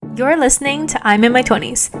You're listening to I'm in my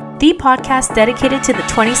 20s, the podcast dedicated to the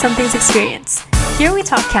 20-somethings experience. Here we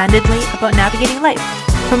talk candidly about navigating life,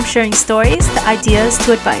 from sharing stories to ideas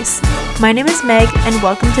to advice. My name is Meg, and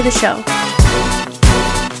welcome to the show.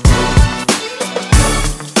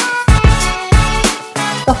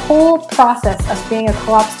 The whole process of being a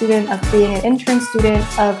co-op student, of being an intern student,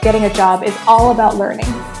 of getting a job is all about learning.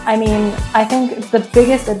 I think the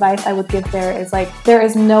biggest advice I would give there is there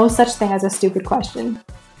is no such thing as a stupid question.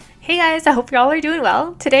 Hey guys, I hope y'all are doing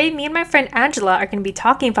well. Today, me and my friend Angela are going to be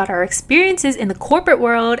talking about our experiences in the corporate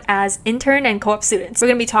world as intern and co-op students. We're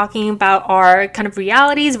going to be talking about our kind of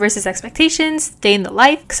realities versus expectations, day in the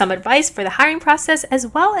life, some advice for the hiring process, as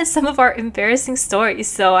well as some of our embarrassing stories.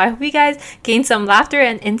 So I hope you guys gain some laughter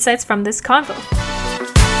and insights from this convo.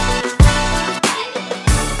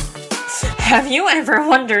 Have you ever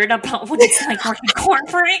wondered about what it's like working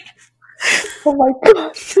corporate? Oh my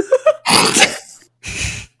gosh.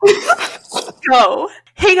 So,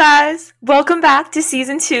 hey guys, welcome back to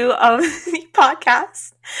season 2 of the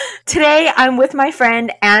podcast. Today, I'm with my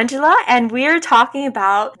friend Angela, and we're talking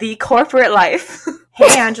about the corporate life.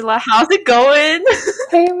 Hey Angela, how's it going?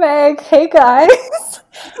 Hey Meg, hey guys.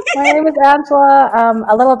 My name is Angela.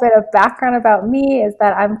 A little bit of background about me is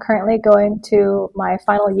that I'm currently going to my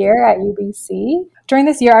final year at UBC. During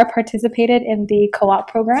this year, I participated in the co-op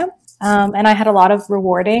program. And I had a lot of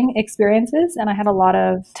rewarding experiences, and I had a lot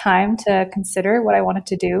of time to consider what I wanted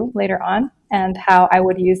to do later on and how I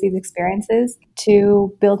would use these experiences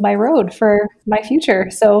to build my road for my future.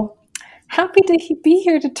 So happy to be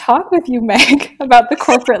here to talk with you, Meg, about the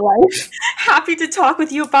corporate life. Happy to talk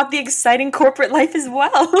with you about the exciting corporate life as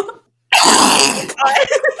well.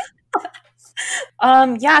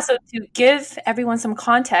 So to give everyone some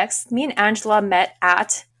context, me and Angela met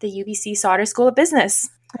at the UBC Sauder School of Business.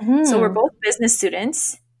 Mm-hmm. So we're both business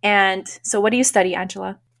students. And so what do you study,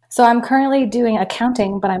 Angela? So I'm currently doing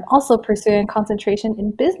accounting, but I'm also pursuing concentration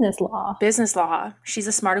in business law. Business law. She's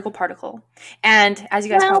a smarticle particle. And as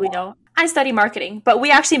you guys probably know, I study marketing, but we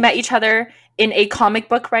actually met each other in a comic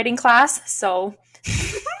book writing class. So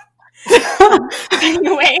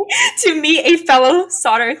anyway, to meet a fellow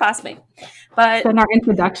Sauder classmate. But in our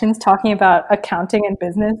introductions talking about accounting and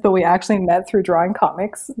business, but we actually met through drawing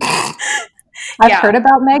comics. I've heard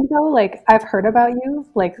about Meg though, I've heard about you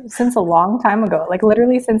since a long time ago,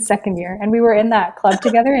 literally since second year, and we were in that club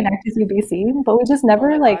together in Actors UBC, but we just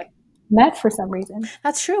never met for some reason.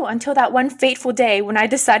 That's true, until that one fateful day when I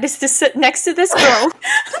decided to sit next to this girl.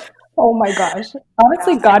 Oh my gosh.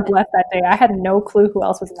 Honestly, God bless that day. I had no clue who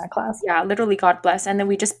else was in that class. Yeah, literally God bless. And then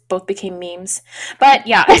we just both became memes. But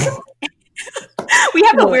yeah. We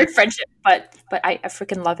have a weird friendship, but I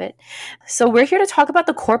freaking love it. So we're here to talk about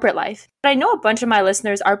the corporate life. But I know a bunch of my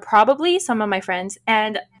listeners are probably some of my friends.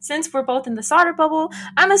 And since we're both in the Sauder bubble,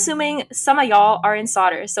 I'm assuming some of y'all are in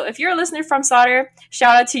Sauder. So if you're a listener from Sauder,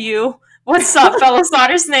 shout out to you. What's up, fellow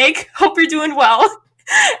Sauder snake? Hope you're doing well.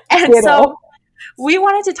 And so we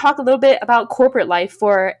wanted to talk a little bit about corporate life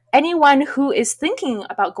for anyone who is thinking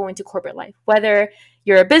about going to corporate life, whether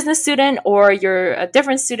you're a business student or you're a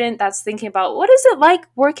different student that's thinking about what is it like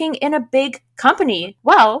working in a big company?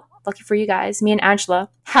 Well, lucky for you guys, me and Angela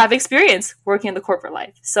have experience working in the corporate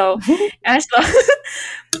life. So Angela,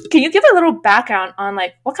 can you give a little background on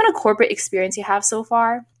what kind of corporate experience you have so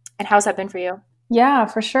far and how's that been for you? Yeah,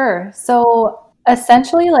 for sure. So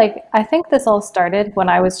essentially, I think this all started when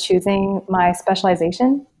I was choosing my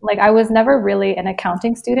specialization. I was never really an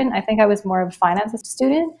accounting student. I think I was more of a finance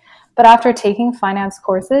student. But after taking finance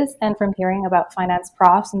courses and from hearing about finance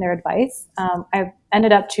profs and their advice, I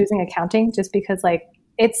ended up choosing accounting just because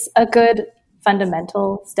it's a good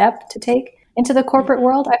fundamental step to take into the corporate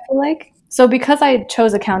world, I feel like. So because I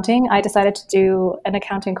chose accounting, I decided to do an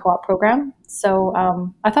accounting co-op program. So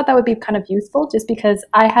I thought that would be kind of useful just because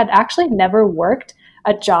I had actually never worked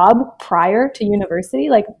a job prior to university,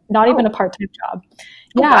 not even a part-time job.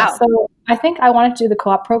 Yeah, wow. So I think I wanted to do the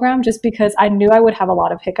co-op program just because I knew I would have a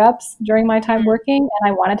lot of hiccups during my time working, and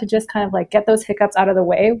I wanted to just kind of get those hiccups out of the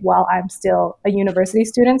way while I'm still a university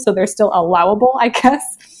student, so they're still allowable, I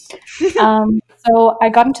guess. So I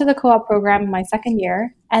got into the co-op program in my second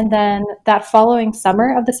year, and then that following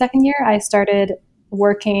summer of the second year, I started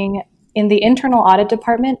working in the internal audit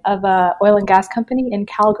department of a oil and gas company in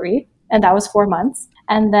Calgary, and that was 4 months.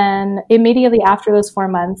 And then immediately after those 4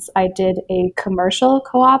 months, I did a commercial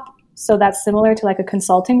co-op. So that's similar to a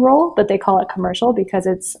consulting role, but they call it commercial because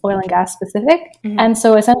it's oil and gas specific. Mm-hmm. And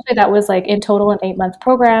so essentially that was in total an 8-month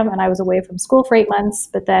program, and I was away from school for 8 months.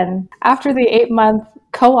 But then after the 8-month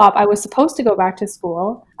co-op, I was supposed to go back to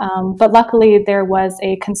school, but luckily there was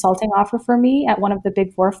a consulting offer for me at one of the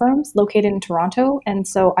big four firms located in Toronto, and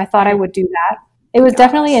so I thought I would do that. It was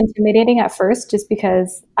definitely intimidating at first, just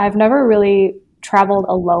because I've never really traveled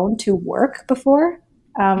alone to work before.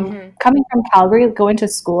 Coming from Calgary, going to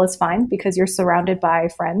school is fine because you're surrounded by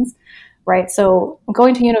friends, right? So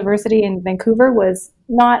going to university in Vancouver was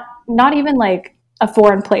not even like a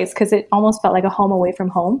foreign place, because it almost felt like a home away from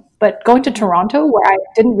home. But going to Toronto, where I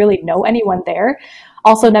didn't really know anyone there,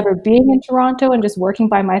 also never being in Toronto and just working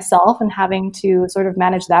by myself and having to sort of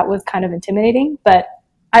manage that was kind of intimidating. But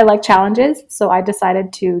I like challenges, so I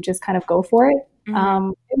decided to just kind of go for it.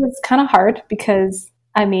 It was kind of hard because,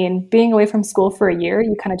 I mean, being away from school for a year,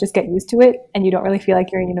 you kind of just get used to it and you don't really feel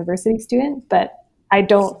like you're a university student. But I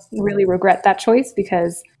don't really regret that choice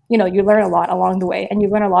because, you know, you learn a lot along the way and you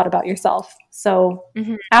learn a lot about yourself. So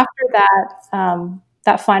after that,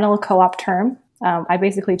 that final co-op term, I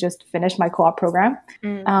basically just finished my co-op program.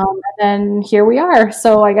 And then here we are.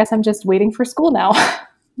 So I guess I'm just waiting for school now.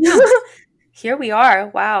 Here we are.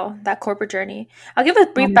 Wow, that corporate journey. I'll give a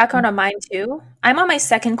brief background on mine too. I'm on my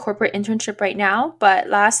second corporate internship right now, but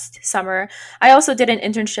last summer, I also did an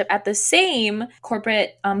internship at the same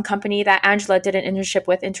corporate company that Angela did an internship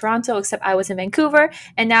with in Toronto, except I was in Vancouver,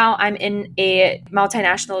 and now I'm in a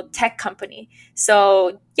multinational tech company.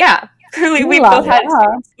 So yeah, clearly we both had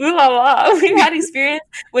experience. Ooh la la. We've had experience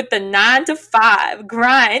with the 9 to 5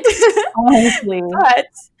 grind. Honestly. But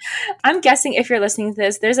I'm guessing if you're listening to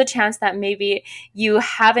this, there's a chance that maybe you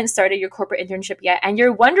haven't started your corporate internship yet and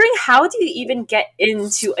you're wondering, how do you even get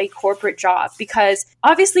into a corporate job? Because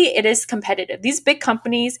obviously it is competitive. These big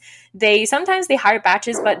companies, sometimes they hire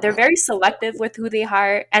batches, but they're very selective with who they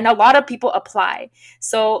hire, and a lot of people apply.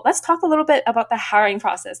 So let's talk a little bit about the hiring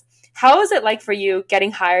process. How is it like for you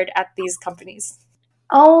getting hired at these companies?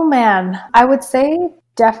 Oh man, I would say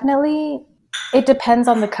definitely it depends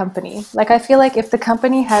on the company. Like, I feel like if the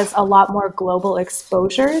company has a lot more global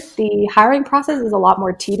exposure, the hiring process is a lot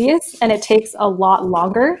more tedious and it takes a lot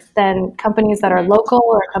longer than companies that are local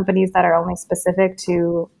or companies that are only specific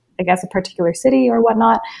to, I guess, a particular city or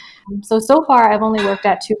whatnot. So far, I've only worked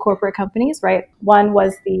at 2 corporate companies, right? One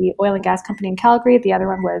was the oil and gas company in Calgary. The other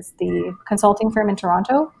one was the consulting firm in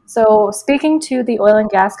Toronto. So speaking to the oil and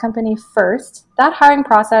gas company first, that hiring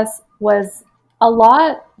process was a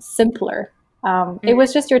lot simpler. It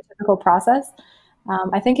was just your typical process.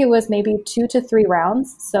 I think it was maybe 2 to 3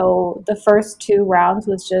 rounds. So the first 2 rounds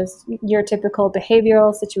was just your typical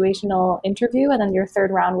behavioral situational interview. And then your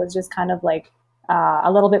third round was just kind of like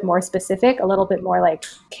a little bit more specific, a little bit more like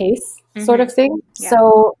case sort of thing. Yeah.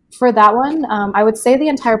 So for that one, I would say the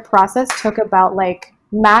entire process took about like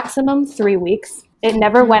maximum 3 weeks. It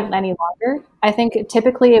never went any longer. I think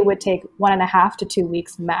typically it would take 1.5 to 2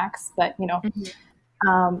 weeks max, but you know.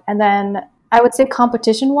 And then I would say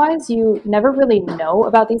competition-wise, you never really know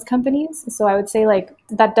about these companies. So I would say like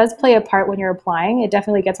that does play a part when you're applying. It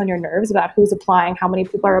definitely gets on your nerves about who's applying, how many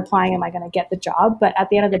people are applying, am I going to get the job? But at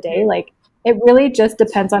the end of the day, like it really just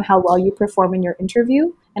depends on how well you perform in your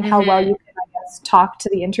interview and how well you can, I guess, talk to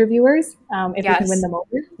the interviewers if you can win them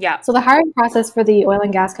over. Yeah. So the hiring process for the oil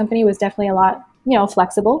and gas company was definitely a lot,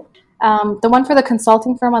 flexible. The one for the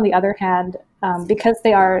consulting firm, on the other hand, because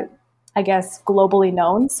they are, I guess, globally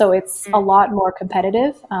known, so it's a lot more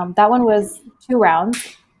competitive. That one was 2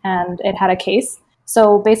 rounds and it had a case.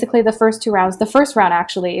 So basically the first 2 rounds, the first round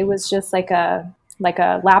actually, it was just like a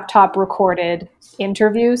laptop recorded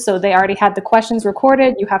interview. So they already had the questions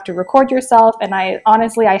recorded. You have to record yourself. And I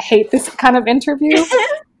hate this kind of interview.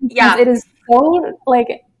 Yeah. It is so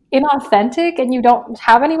like inauthentic and you don't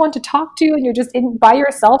have anyone to talk to and you're just by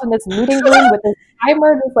yourself in this meeting room with this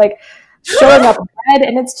timer just like showing up red,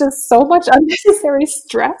 and it's just so much unnecessary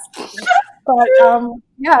stress. But I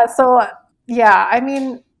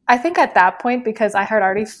mean, I think at that point, because I had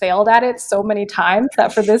already failed at it so many times,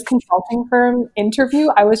 that for this consulting firm interview,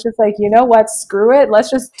 I was just like, you know what, screw it, let's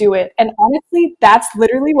just do it. And honestly, that's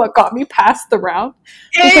literally what got me past the round.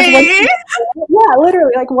 Because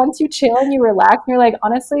literally, like once you chill and you relax, and you're like,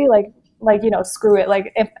 honestly, like screw it.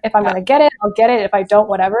 Like if I'm gonna get it, I'll get it. If I don't,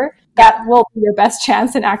 whatever. That will be your best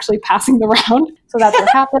chance in actually passing the round. So that's what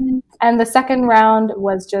happened. And the second round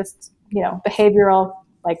was just, behavioral,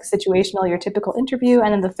 like situational, your typical interview.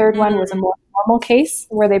 And then the third one was a more formal case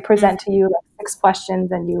where they present to you like 6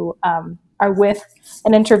 questions and you are with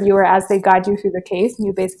an interviewer as they guide you through the case. And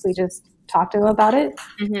you basically just talk to them about it.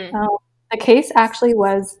 The case actually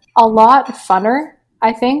was a lot funner,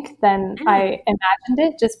 I think, than I imagined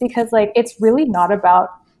it, just because like it's really not about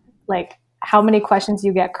like how many questions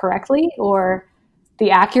you get correctly or the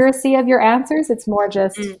accuracy of your answers. It's more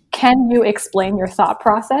just can you explain your thought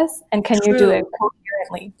process and can you do it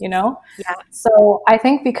coherently, you know? Yeah. So I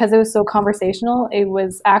think because it was so conversational, it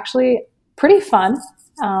was actually pretty fun.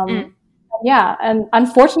 Yeah. And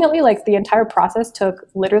unfortunately, like the entire process took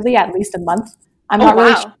literally at least a month. I'm not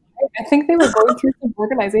really sure. I think they were going through some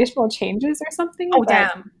organizational changes or something. Oh,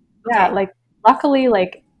 damn. Yeah. Like luckily,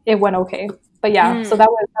 like it went okay. But yeah, so that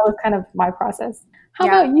was kind of my process. How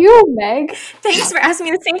about you, Meg? Thanks for asking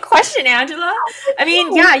me the same question, Angela. I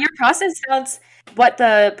mean, yeah, your process sounds what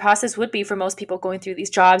the process would be for most people going through these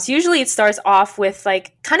jobs. Usually it starts off with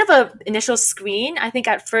like kind of a initial screen. I think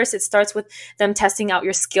at first it starts with them testing out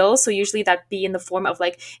your skills. So usually that'd be in the form of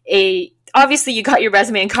like obviously you got your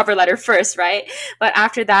resume and cover letter first, right? But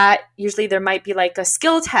after that, usually there might be like a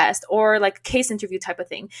skill test or like a case interview type of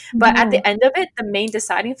thing. But at the end of it, the main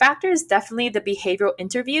deciding factor is definitely the behavioral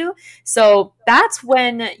interview. So that's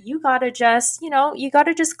when you gotta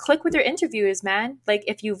just click with your interviewers, man. Like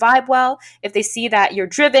if you vibe well, if they see that you're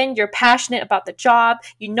driven, you're passionate about the job,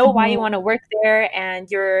 you know why you want to work there, and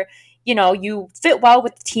you fit well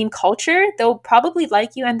with the team culture, they'll probably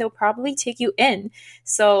like you and they'll probably take you in.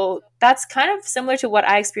 So that's kind of similar to what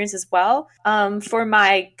I experienced as well. For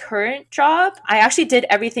my current job, I actually did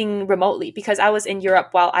everything remotely because I was in Europe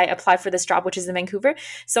while I applied for this job, which is in Vancouver.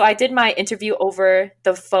 So I did my interview over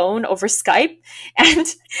the phone, over Skype. And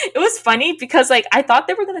it was funny because like I thought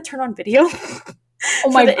they were going to turn on video.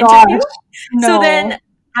 Oh my God. No. So then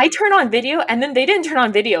I turn on video and then they didn't turn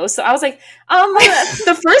on video. So I was like,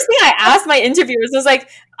 the first thing I asked my interviewers was like,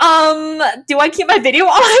 do I keep my video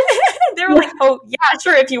on? They were like, oh yeah,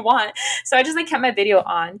 sure, if you want. So I just like kept my video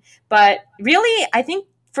on. But really, I think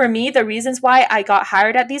for me, the reasons why I got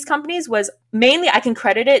hired at these companies was mainly I can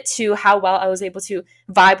credit it to how well I was able to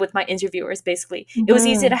vibe with my interviewers, basically. It was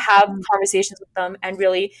easy to have conversations with them and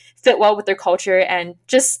really fit well with their culture and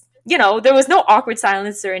just there was no awkward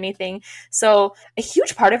silence or anything. So a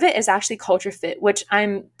huge part of it is actually culture fit, which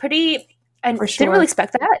didn't really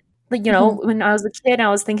expect that. Like, when I was a kid and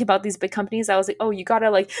I was thinking about these big companies, I was like, oh, you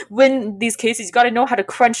gotta like win these cases. You gotta know how to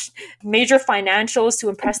crunch major financials to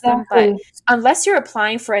impress them. But unless you're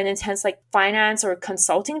applying for an intense like finance or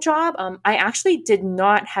consulting job, I actually did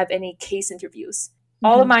not have any case interviews.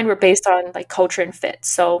 All of mine were based on like culture and fit.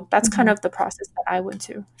 So that's kind of the process that I went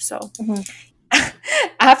to. So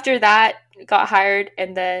after that, got hired,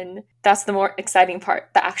 and then that's the more exciting part,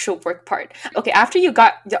 the actual work part. Okay, after you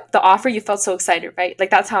got the offer, you felt so excited, right? Like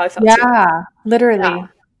that's how I felt too. Literally.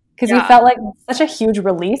 Because you felt like such a huge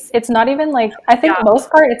release. It's not even like, I think most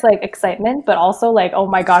part it's like excitement, but also like, oh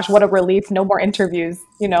my gosh, what a relief. No more interviews,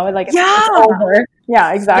 like it's over.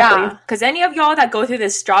 Yeah, exactly. Yeah, because any of y'all that go through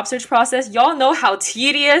this job search process, y'all know how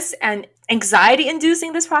tedious and anxiety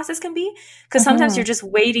inducing this process can be, because sometimes you're just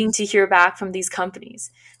waiting to hear back from these companies.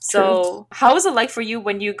 So how was it like for you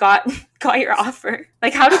when you got your offer?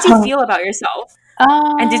 Like, how did you feel about yourself?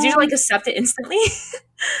 And did you like accept it instantly?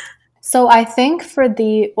 So I think for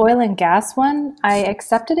the oil and gas one, I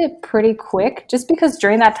accepted it pretty quick just because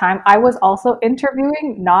during that time I was also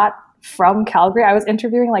interviewing not from Calgary. I was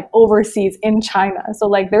interviewing like overseas in China. So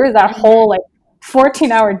like there is that whole like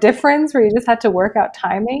 14-hour difference where you just had to work out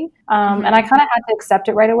timing. And I kind of had to accept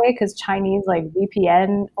it right away because Chinese like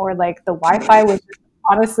VPN or like the Wi-Fi was just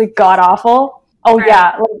honestly god awful. Oh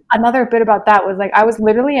yeah, like another bit about that was like I was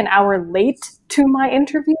literally an hour late to my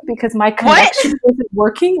interview because my connection wasn't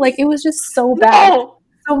working. Like it was just so bad.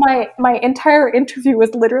 So my entire interview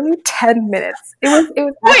was literally 10 minutes. It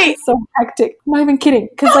was actually so hectic. I'm not even kidding,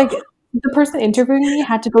 because like the person interviewing me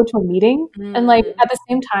had to go to a meeting, and like at the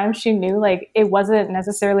same time she knew like it wasn't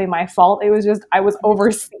necessarily my fault. It was just I was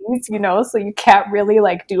overseas, so you can't really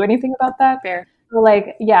like do anything about that. Fair. So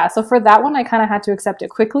like so for that one I kind of had to accept it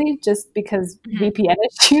quickly just because VPN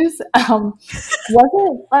issues.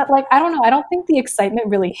 Wasn't like I don't know. I don't think the excitement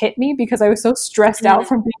really hit me because I was so stressed out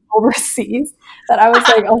from being overseas that I was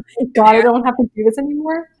like, oh my God, I don't have to do this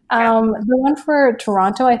anymore. The one for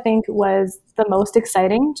Toronto, I think, was the most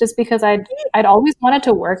exciting just because I'd always wanted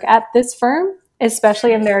to work at this firm,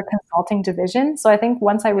 especially in their consulting division. So I think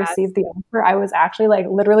once I received the offer, I was actually like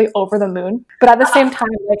literally over the moon. But at the same time,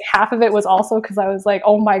 like half of it was also because I was like,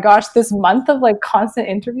 oh my gosh, this month of like constant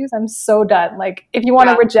interviews, I'm so done. Like if you want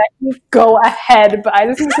to reject me, go ahead. But I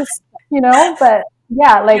just need to, but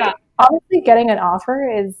honestly, getting an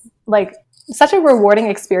offer is like such a rewarding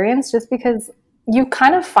experience just because you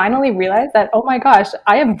kind of finally realize that, oh my gosh,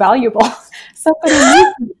 I am valuable. Somebody needs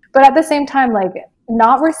me. But at the same time, like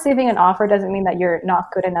not receiving an offer doesn't mean that you're not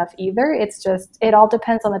good enough either. It's just, it all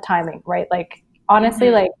depends on the timing, right? Like honestly,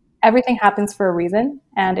 like everything happens for a reason.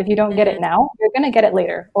 And if you don't get it now, you're going to get it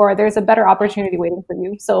later, or there's a better opportunity waiting for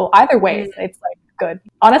you. So either way, it's like good.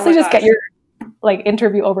 Oh Honestly, my just get gosh. your like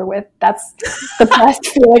interview over with. That's the best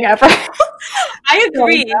feeling ever. I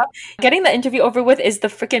Growing agree. up. Getting the interview over with is the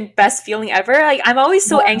freaking best feeling ever. Like I'm always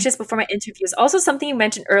so Yeah. anxious before my interviews. Also, something you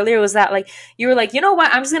mentioned earlier was that like you were like, you know what,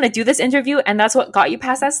 I'm just gonna do this interview, and that's what got you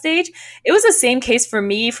past that stage. It was the same case for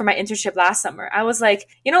me for my internship last summer. I was like,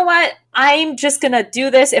 you know what, I'm just gonna do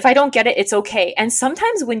this. If I don't get it, it's okay. And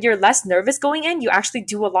sometimes when you're less nervous going in, you actually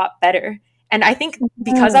do a lot better. And I think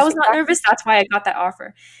because I was not Exactly. nervous, that's why I got that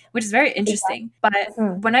offer, which is very interesting. But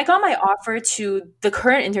Mhm. when I got my offer to the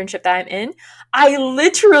current internship that I'm in, I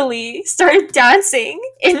literally started dancing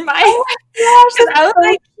in my Oh my gosh, because I was that's so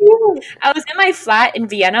like cute. I was in my flat in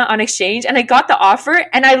Vienna on exchange and I got the offer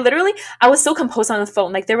and I was so composed on the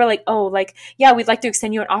phone. Like they were like, "Oh, like yeah, we'd like to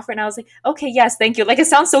extend you an offer." And I was like, "Okay, yes, thank you." Like it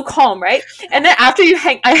sounds so calm, right? And then after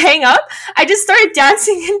I hang up, I just started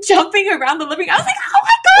dancing and jumping around the living. I was like, "Oh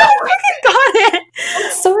my god, I fucking got it!"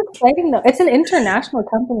 That's so exciting though. It's an international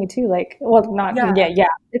company too. Like, well, not Yeah. yeah, yeah.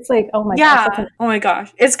 It's like, oh my gosh, that's Yeah. Oh my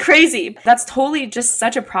gosh. It's crazy. That's totally just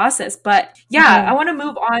such a process. But yeah, I mhm. want to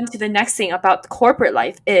move on to the next thing about the corporate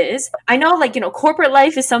life is I know like, corporate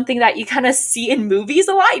life is something that you kind of see in movies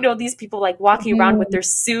a lot. These people like walking around with Mhm. their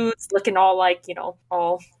suits, looking all like,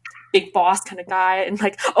 all big boss kind of guy and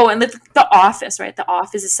like and the Office, right? The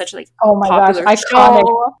Office is such like Oh my gosh, popular iconic.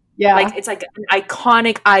 show. Like Yeah. it's like an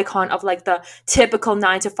iconic icon of like the typical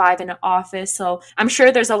 9 to 5 in an office. So I'm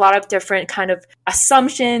sure there's a lot of different kind of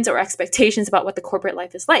assumptions or expectations about what the corporate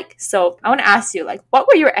life is like. So I want to ask you, like, what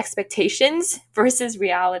were your expectations versus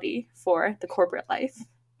reality for the corporate life?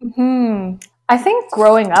 Hmm. I think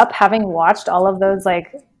growing up, having watched all of those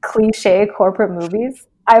like cliche corporate movies,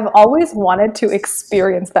 I've always wanted to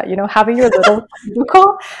experience that, having your little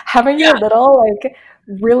cubicle, having Yeah. your little like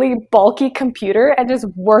really bulky computer and just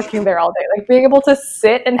working there all day, like being able to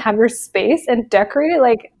sit and have your space and decorate it.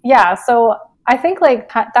 Like, yeah. So I think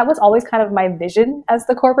like that was always kind of my vision as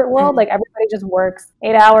the corporate world. Mm. Like everybody just works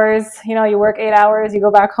 8 hours, you work 8 hours, you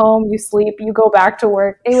go back home, you sleep, you go back to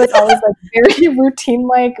work. It was always like very routine,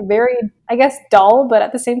 like very, I guess, dull, but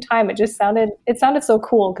at the same time, it sounded so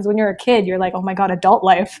cool because when you're a kid, you're like, oh my God, adult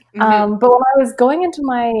life. Mm-hmm. But when I was going into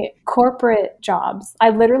my corporate jobs,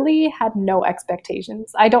 I literally had no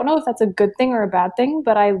expectations. I don't know if that's a good thing or a bad thing,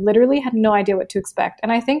 but I literally had no idea what to expect.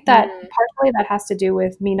 And I think that Mm-hmm. partially that has to do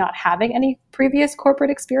with me not having any previous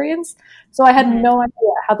corporate experience. So I had Mm-hmm. no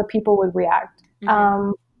idea how the people would react.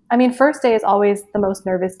 Mm-hmm. I mean, first day is always the most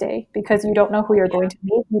nervous day because you don't know who you're Yeah. going to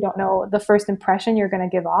meet. You don't know the first impression you're going to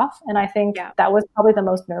give off. And I think Yeah. that was probably the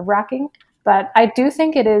most nerve wracking. But I do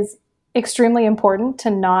think it is extremely important to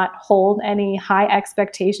not hold any high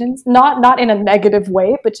expectations, not in a negative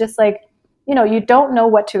way, but just like, you don't know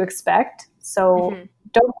what to expect. So Mm-hmm.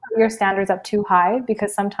 don't put your standards up too high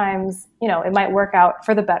because sometimes, it might work out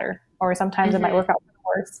for the better or sometimes it might Mm-hmm. work out for the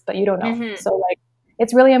worse, but you don't know. Mm-hmm. So like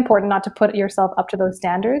it's really important not to put yourself up to those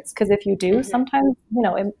standards because if you do, Mm-hmm. sometimes,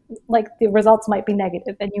 like the results might be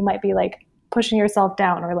negative and you might be like pushing yourself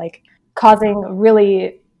down or like causing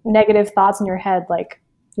really negative thoughts in your head like,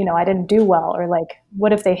 I didn't do well or like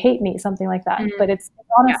what if they hate me, something like that. Mm-hmm. But it's Yeah.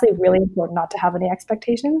 honestly really important not to have any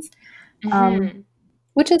expectations. Um, Mm-hmm.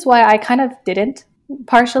 which is why I kind of didn't,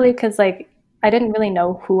 partially because like I didn't really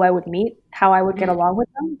know who I would meet, how I would get Mm-hmm. along with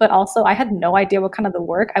them, but also I had no idea what kind of the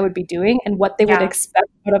work I would be doing and what they would Yeah. expect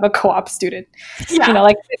out of a co-op student. Yeah.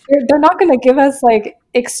 Like they're not going to give us like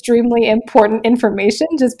extremely important information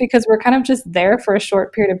just because we're kind of just there for a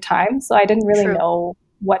short period of time. So I didn't really True. know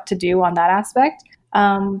what to do on that aspect.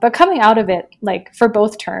 But coming out of it, like for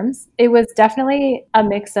both terms, it was definitely a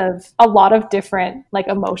mix of a lot of different like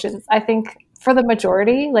emotions. I think for the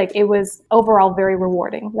majority, like it was overall very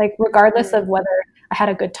rewarding. Like regardless of Mm. whether I had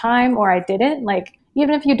a good time or I didn't, like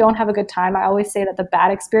even if you don't have a good time, I always say that the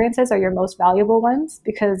bad experiences are your most valuable ones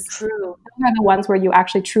because True. those are the ones where you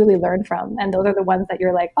actually truly learn from. And those are the ones that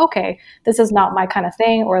you're like, okay, this is not my kind of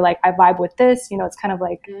thing, or like I vibe with this. It's kind of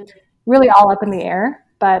like Mm. really all up in the air.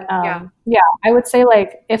 But Yeah. yeah, I would say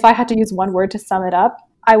like if I had to use one word to sum it up,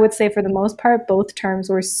 I would say for the most part, both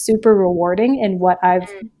terms were super rewarding in what I've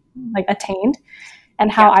Mm. like attained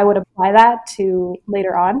and how Yeah. I would apply that to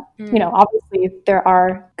later on. Mm. Obviously there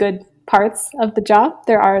are good parts of the job.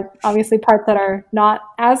 There are obviously parts that are not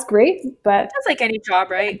as great, but That's like any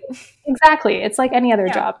job, right? exactly, it's like any other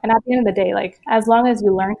Yeah. job. And at the end of the day, like as long as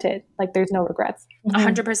you learned it, like there's no regrets. Mhm.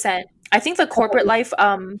 100%. I think the corporate life,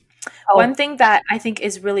 Oh, one thing that I think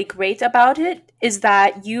is really great about it is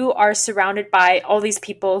that you are surrounded by all these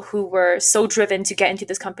people who were so driven to get into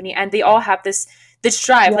this company and they all have this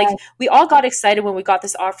drive. Like yeah. we all got excited when we got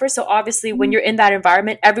this offer. So obviously when you're in that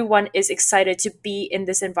environment, everyone is excited to be in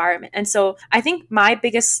this environment. And so I think my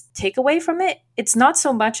biggest takeaway from it it's not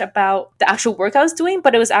so much about the actual work I was doing,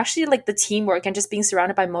 but it was actually like the teamwork and just being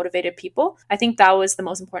surrounded by motivated people. I think that was the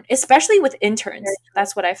most important, especially with interns.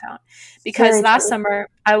 That's what I found. Because last summer,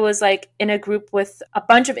 I was like in a group with a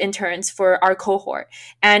bunch of interns for our cohort.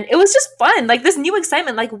 And it was just fun, like this new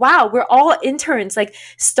excitement, like, wow, we're all interns, like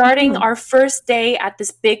starting our first day at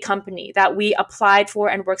this big company that we applied for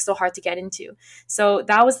and worked so hard to get into. So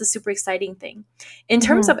that was the super exciting thing. In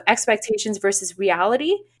terms of expectations versus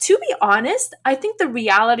reality, to be honest, I think the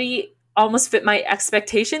reality almost fit my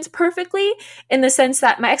expectations perfectly, in the sense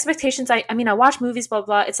that my expectations, I mean, I watch movies, blah,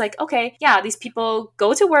 blah. It's like, okay, yeah, these people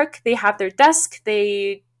go to work, they have their desk,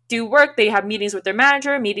 they do work, they have meetings with their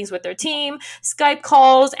manager, meetings with their team, Skype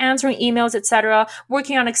calls, answering emails, etc.,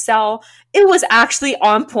 working on Excel. It was actually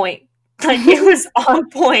on point. Like, it was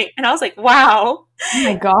on point. And I was like, wow. Oh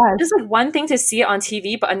my God. It's like one thing to see it on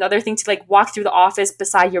TV, but another thing to like walk through the office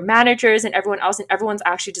beside your managers and everyone else, and everyone's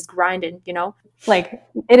actually just grinding, you know? Like,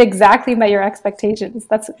 it exactly met your expectations.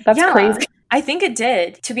 That's crazy. I think it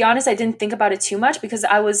did. To be honest, I didn't think about it too much because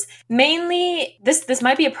I was mainly, this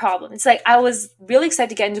might be a problem. It's like I was really excited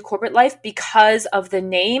to get into corporate life because of the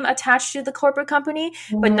name attached to the corporate company,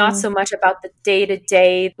 but not so much about the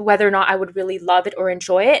day-to-day, whether or not I would really love it or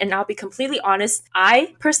enjoy it. And I'll be completely honest,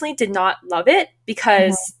 I personally did not love it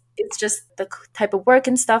because it's just the type of work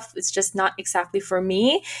and stuff. It's just not exactly for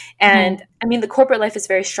me. And I mean, the corporate life is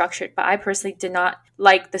very structured, but I personally did not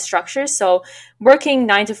like the structure. So working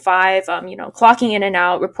 9 to 5, you know, clocking in and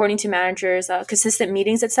out, reporting to managers, consistent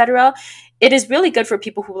meetings, etc. It is really good for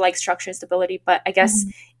people who like structure and stability. But I guess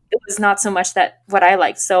it was not so much that what I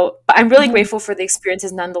liked. So, but I'm really grateful for the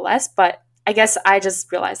experiences nonetheless. But I guess I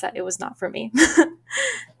just realized that it was not for me.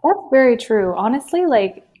 That's very true. Honestly,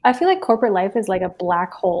 like, I feel like corporate life is like a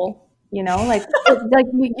black hole, you know, like, like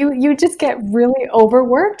you just get really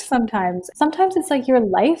overworked sometimes. Sometimes it's like your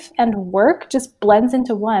life and work just blends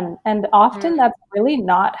into one. And often that's really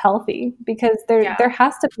not healthy, because there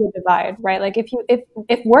has to be a divide, right? Like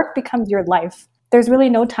if work becomes your life, there's really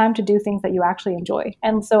no time to do things that you actually enjoy.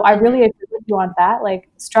 And so I really agree with you on that. Like,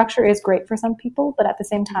 structure is great for some people, but at the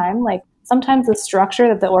same time, like, sometimes the structure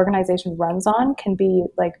that the organization runs on can be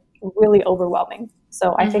like really overwhelming.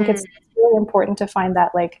 So I think it's really important to find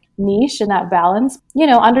that like niche and that balance, you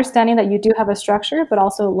know, understanding that you do have a structure, but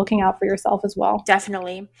also looking out for yourself as well.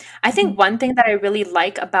 Definitely. I think one thing that I really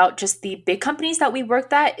like about just the big companies that we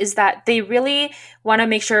worked at is that they really want to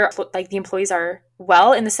make sure like the employees are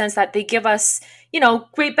well, in the sense that they give us, you know,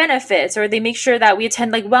 great benefits, or they make sure that we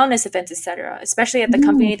attend like wellness events, etc. Especially at the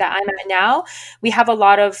company that I'm at now, we have a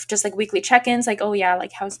lot of just like weekly check-ins, like, oh yeah,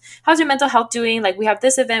 like how's your mental health doing? Like, we have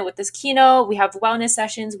this event with this keynote, we have wellness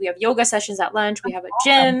sessions, we have yoga sessions at lunch, we have a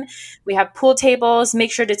gym, we have pool tables.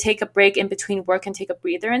 Make sure to take a break in between work and take a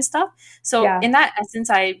breather and stuff. So in that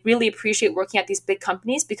essence, I really appreciate working at these big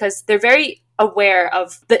companies because they're very aware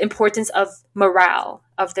of the importance of morale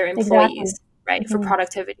of their employees. Right, for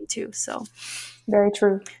productivity too. So very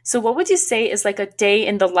true. So what would you say is like a day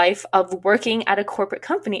in the life of working at a corporate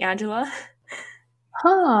company, Angela?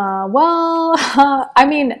 Well, I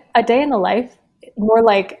mean, a day in the life, more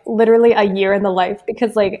like literally a year in the life,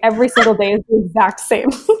 because like every single day is the exact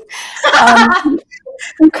same.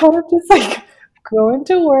 You kind of just like go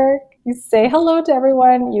into work, you say hello to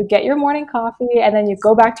everyone, you get your morning coffee, and then you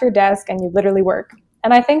go back to your desk and you literally work.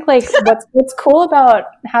 And I think like what's cool about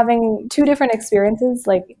having two different experiences,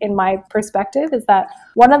 like in my perspective, is that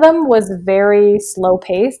one of them was very slow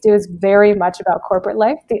paced. It was very much about corporate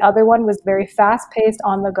life. The other one was very fast paced,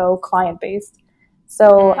 on the go, client based.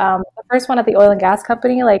 So the first one at the oil and gas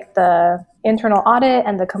company, like the internal audit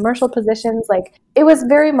and the commercial positions, like it was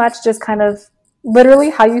very much just kind of literally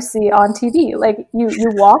how you see on TV. Like you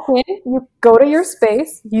walk in, you go to your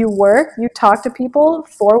space, you work, you talk to people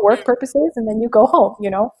for work purposes, and then you go home, you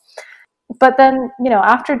know? But then, you know,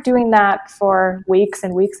 after doing that for weeks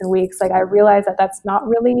and weeks and weeks, like I realized that that's not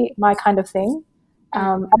really my kind of thing.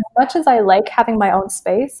 As much as I like having my own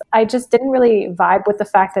space, I just didn't really vibe with the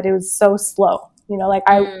fact that it was so slow. You know, like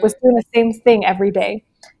I was doing the same thing every day,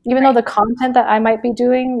 even though the content that I might be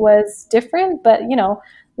doing was different. But, you know,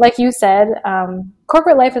 like you said,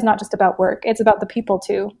 corporate life is not just about work. It's about the people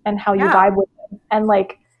too, and how you vibe with them. And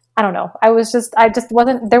like, I don't know,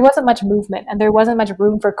 there wasn't much movement, and there wasn't much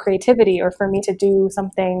room for creativity or for me to do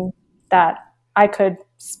something that I could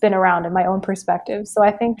spin around in my own perspective. So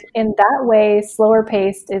I think in that way, slower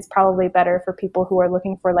paced is probably better for people who are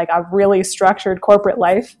looking for like a really structured corporate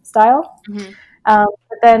lifestyle.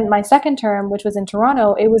 But then my second term, which was in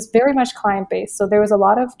Toronto, it was very much client-based. So there was a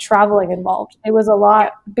lot of traveling involved. It was a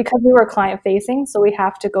lot because we were client-facing, so we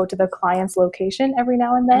have to go to the client's location every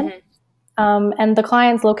now and then. And the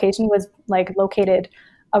client's location was like located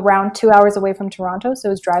around 2 hours away from Toronto. So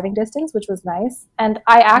it was driving distance, which was nice. And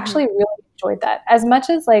I actually really enjoyed that. As much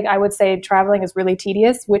as like I would say traveling is really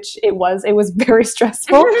tedious, which it was very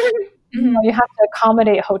stressful. You have to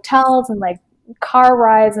accommodate hotels and like car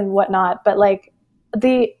rides and whatnot. But like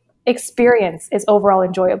the experience is overall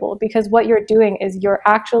enjoyable because what you're doing is you're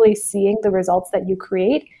actually seeing the results that you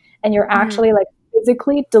create and you're actually like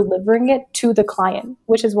physically delivering it to the client,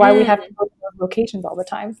 which is why we have to go to those locations all the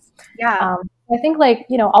time. Yeah. I think like,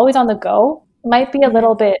 always on the go might be a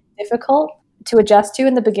little bit difficult to adjust to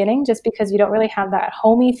in the beginning just because you don't really have that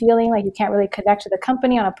homey feeling, like you can't really connect to the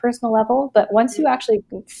company on a personal level. But once you actually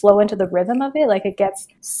flow into the rhythm of it, like it gets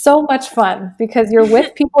so much fun because you're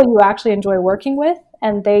with people you actually enjoy working with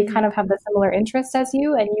and they kind of have the similar interests as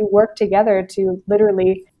you and you work together to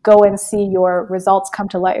literally go and see your results come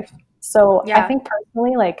to life. So I think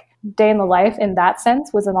personally, like day in the life in that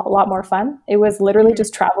sense was a lot more fun. It was literally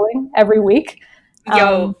just traveling every week.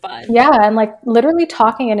 Fun. Yeah. And like literally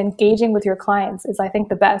talking and engaging with your clients is, I think,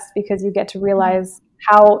 the best because you get to realize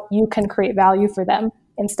how you can create value for them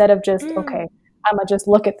instead of just, okay, I'm going to just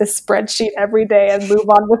look at this spreadsheet every day and move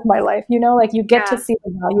on with my life. Like you get to see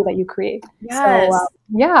the value that you create. Yes. So,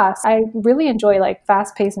 I really enjoy like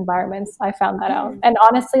fast paced environments. I found that out. And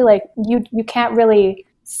honestly, like you can't really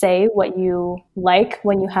say what you like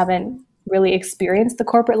when you haven't really experienced the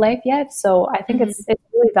corporate life yet. So I think it's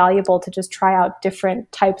really valuable to just try out different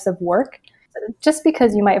types of work just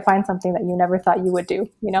because you might find something that you never thought you would do,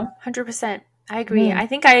 100%. I agree. I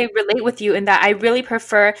think I relate with you in that I really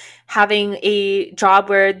prefer having a job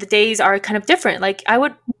where the days are kind of different. Like I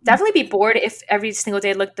would definitely be bored if every single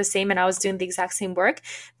day looked the same and I was doing the exact same work.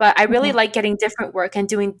 But I really like getting different work and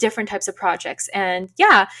doing different types of projects. And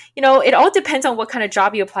it all depends on what kind of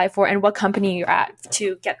job you apply for and what company you're at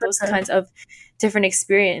to get those kinds of different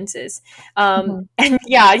experiences. And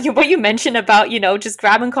what you mentioned about, just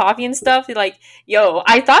grabbing coffee and stuff, like,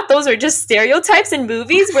 I thought those are just stereotypes in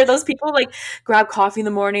movies where those people like grab coffee in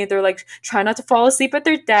the morning. They're like, try not to fall asleep at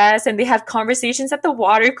their desk and they have conversations at the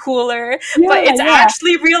water cooler, but it's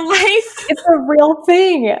actually real life. It's a real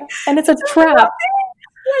thing and it's a trap.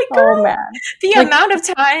 Like, girl, the amount of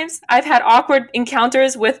times I've had awkward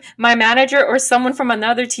encounters with my manager or someone from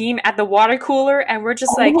another team at the water cooler, and we're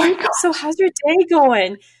just so how's your day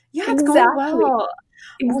going? Yeah, it's going well.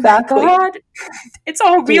 Exactly. Oh my God. It's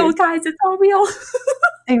all real, guys. It's all real.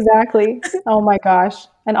 Exactly. Oh my gosh.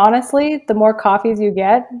 And honestly, the more coffees you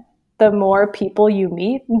get, the more people you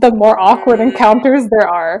meet, the more awkward encounters there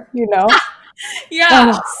are,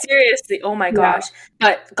 Yeah, seriously. Oh my gosh.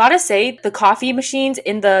 But gotta say, the coffee machines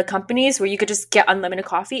in the companies where you could just get unlimited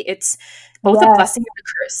coffee, it's both a blessing and a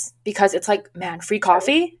curse because it's like, man, free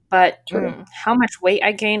coffee. But how much weight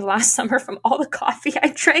I gained last summer from all the coffee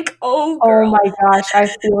I drank. Oh, girl. Oh my gosh, I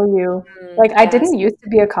feel you. I didn't used to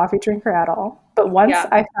be a coffee drinker at all. But once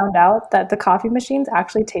I found out that the coffee machines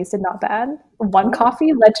actually tasted not bad, one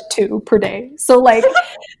coffee led to 2 per day. So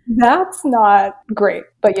that's not great,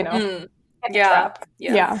 but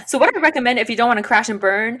Yeah. So what I recommend if you don't want to crash and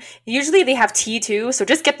burn, usually they have tea too, so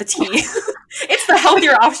just get the tea. It's the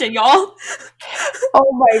healthier option, y'all.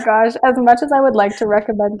 Oh my gosh, as much as I would like to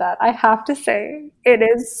recommend that, I have to say it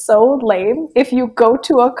is so lame if you go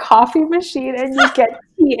to a coffee machine and you get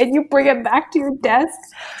tea and you bring it back to your desk.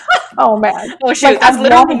 Oh man. Oh shoot, that's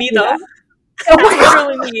literally me though. Oh my God.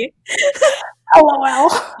 Literally me. LOL.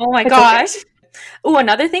 Oh my gosh. Okay. Oh,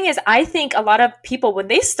 another thing is I think a lot of people, when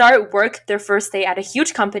they start work their first day at a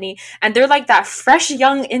huge company and they're like that fresh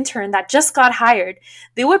young intern that just got hired,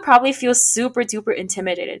 they would probably feel super duper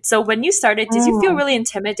intimidated. So when you started, did you feel really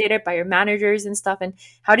intimidated by your managers and stuff? And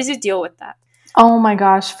how did you deal with that? Oh my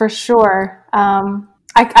gosh, for sure.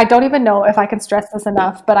 I don't even know if I can stress this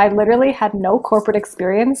enough, but I literally had no corporate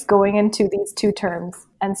experience going into these 2 terms.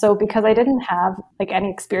 And so because I didn't have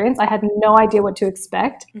any experience, I had no idea what to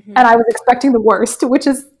expect. And I was expecting the worst, which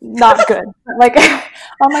is not good.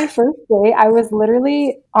 On my first day, I was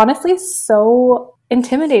literally, honestly, so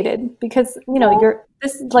intimidated because,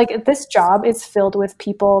 this job is filled with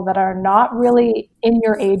people that are not really in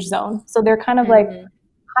your age zone. So they're kind of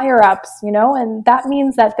higher ups, and that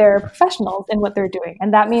means that they're professionals in what they're doing.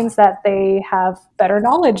 And that means that they have better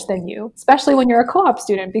knowledge than you, especially when you're a co-op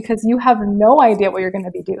student, because you have no idea what you're going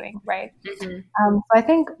to be doing, right? So I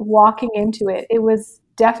think walking into it, it was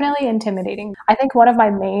definitely intimidating. I think one of my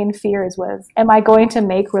main fears was, am I going to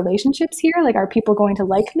make relationships here? Are people going to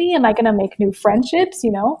like me? Am I going to make new friendships,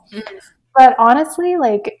 But honestly,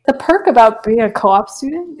 like the perk about being a co-op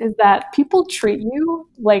student is that people treat you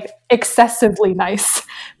like excessively nice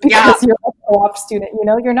Yeah, because you're a co-op student. You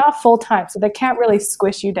know, you're not full time, so they can't really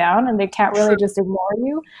squish you down and they can't really true. just ignore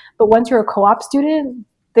you. But once you're a co-op student,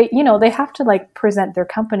 they, you know, they have to like present their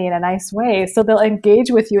company in a nice way, so they'll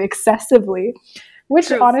engage with you excessively, which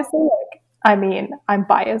True. honestly, like, I mean, I'm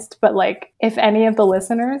biased, but like, if any of the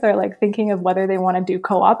listeners are like thinking of whether they want to do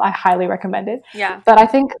co-op, I highly recommend it. Yeah. But I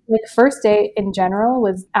think like first day in general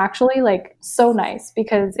was actually like so nice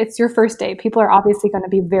because it's your first day. People are obviously going to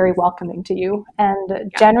be very welcoming to you. And Yeah.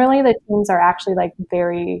 generally the teams are actually like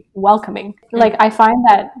very welcoming. Like Mhm. I find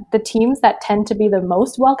that the teams that tend to be the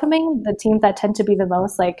most welcoming, the teams that tend to be the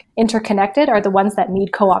most like interconnected are the ones that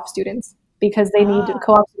need co-op students because they need Ah,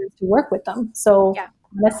 co-op students to work with them. So yeah.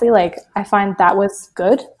 honestly, like I find that was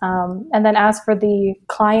good. And then as for the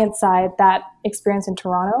client side, that experience in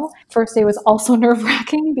Toronto, first day was also nerve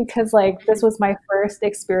wracking because like this Mhm. was my first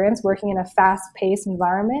experience working in a fast paced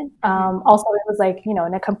environment. Mhm. Also, it was like, you know,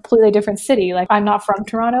 in a completely different city. Like I'm not from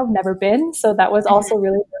Toronto, never been. So that was Mhm. also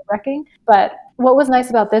really nerve wracking. But what was nice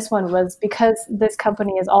about this one was because this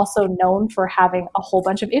company is also known for having a whole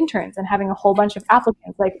bunch of interns and having a whole bunch of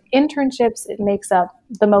applicants. Like internships, it makes up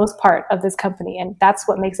the most part of this company, and that's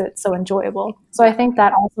what makes it so enjoyable. So I Yeah. think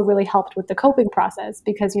that also really helped with the coping process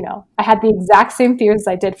because, you know, I had the exact same fears as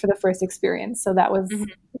I did for the first experience. So that was, Mhm.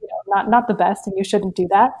 you know, not the best, and you shouldn't do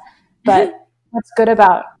that. But what's good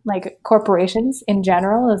about like corporations in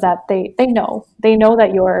general is that they know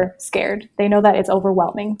that you're scared. They know that it's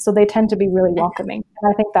overwhelming. So they tend to be really welcoming.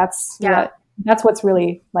 And I think Yeah. that's what's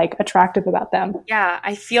really like attractive about them. Yeah,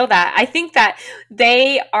 I feel that. I think that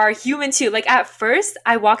they are human too. Like at first,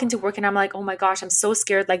 I walk into work and I'm like, oh my gosh, I'm so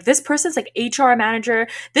scared. Like this person's like HR manager.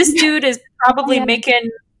 This dude is Oh probably yeah. making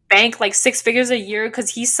bank like six figures a year because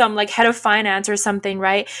he's some like head of finance or something,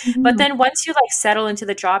 right? But Mhm. then once you like settle into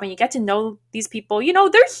the job and you get to know these people, you know,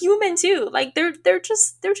 they're human too. Like they're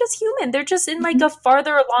just human. They're just in like Mhm. a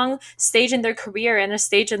farther along stage in their career and a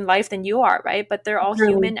stage in life than you are, right? But they're all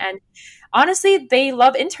Truly. human and honestly, they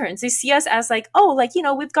love interns. They see us as like, oh, like, you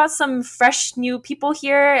know, we've got some fresh new people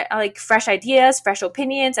here, like fresh ideas, fresh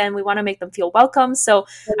opinions, and we want to make them feel welcome. So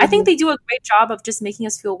I think they do a great job of just making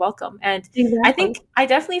us feel welcome. And I Exactly. think I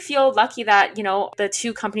definitely feel lucky that, you know, the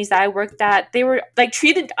two companies that I worked at, they were like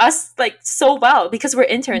treated us like so well because we're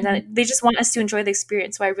interns Mhm. and they just want us to enjoy the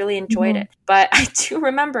experience. So I really enjoyed Mhm. it. But I do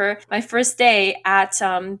remember my first day at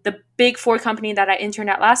the big four company that I interned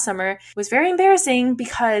at last summer was very embarrassing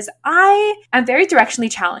because I am very directionally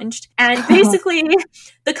challenged. And basically,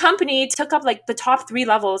 the company took up like the top three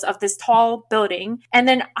levels of this tall building. And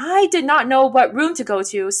then I did not know what room to go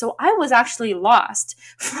to. So I was actually lost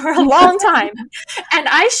for a long time. And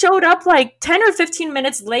I showed up like 10 or 15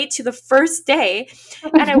 minutes late to the first day.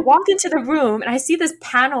 And I walk into the room and I see this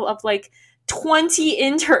panel of like 20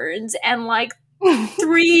 interns and like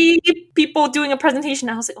three people doing a presentation.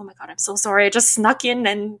 I was like, oh my God, I'm so sorry. I just snuck in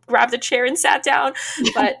and grabbed a chair and sat down.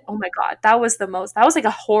 But oh my God, that was like a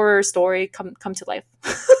horror story come to life.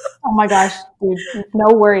 Oh my gosh, dude,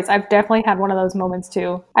 no worries. I've definitely had one of those moments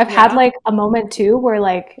too. I've had Yeah. like a moment too where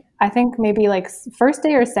like I think maybe like first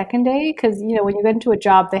day or second day because you know when you get into a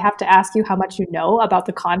job they have to ask you how much you know about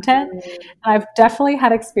the content. And I've definitely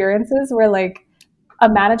had experiences where like a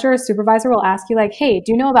manager or supervisor will ask you like, "Hey,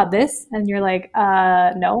 do you know about this?" And you're like,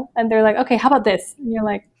 no." And they're like, "Okay, how about this?" And you're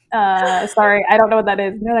like, sorry, I don't know what that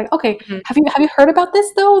is." And they're like, "Okay, Mhm. have you heard about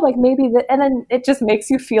this though? Like maybe," and then it just makes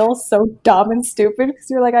you feel so dumb and stupid because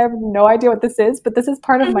you're like, "I have no idea what this is, but this is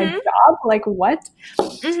part of my Mhm. job. Like what?"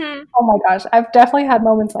 Mhm. Oh my gosh, I've definitely had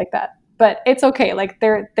moments like that. But it's okay. Like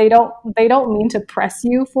they don't mean to press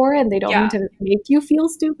you for it and they don't mean Yeah. to make you feel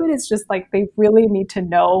stupid. It's just like they really need to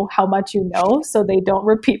know how much you know so they don't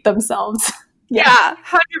repeat themselves. Yeah. Yeah.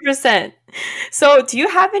 100%. So, do you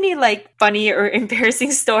have any like funny or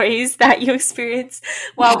embarrassing stories that you experienced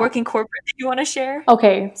while working corporate that you want to share?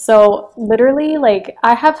 Okay, so literally like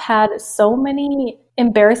I have had so many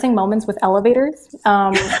embarrassing moments with elevators.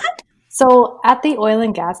 So at the oil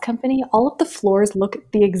and gas company, all of the floors look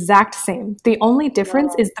the exact same. The only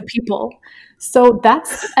difference Whoa. is the people. So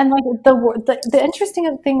that's and like the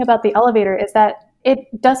interesting thing about the elevator is that it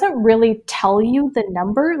doesn't really tell you the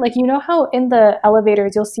number. Like you know how in the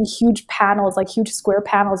elevators you'll see huge panels, like huge square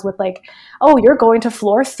panels with like, oh, you're going to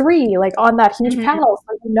floor 3, like on that huge Mhm. panel.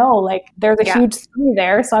 So you know, like there's a Yeah. huge 3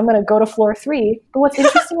 there, so I'm gonna go to floor 3. But what's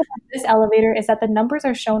interesting about this elevator is that the numbers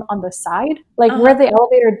are shown on the side. Like where Uh-huh. the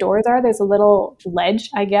elevator doors are, there's a little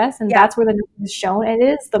ledge, I guess, and Yeah. that's where the number is shown. And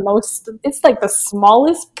it's like the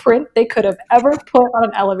smallest print they could have ever put on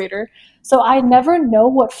an elevator. So I never know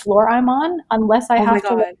what floor I'm on unless I Oh my have to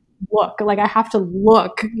God. look. Like I have to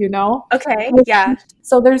look, you know? Okay. Yeah.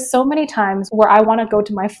 So there's so many times where I want to go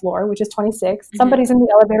to my floor, which is 26. Somebody's in the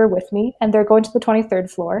elevator with me and they're going to the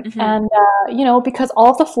 23rd floor. And, you know, because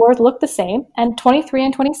all of the floors look the same and 23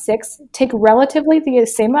 and 26 take relatively the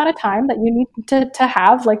same amount of time that you need to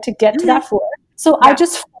have, like to get to that floor. So I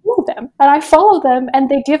just follow them and I follow them and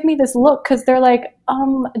they give me this look because they're like,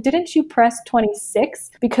 didn't you press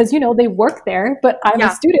 26? Because, you know, they work there, but I'm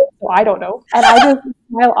a student, so I don't know. And I just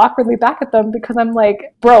smile awkwardly back at them because I'm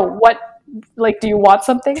like, bro, what? Like, do you want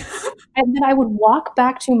something? And then I would walk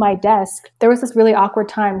back to my desk. There was this really awkward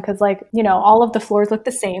time because, like, you know, all of the floors looked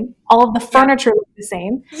the same. All of the furniture looked the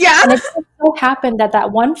same. Yeah. And it just so happened that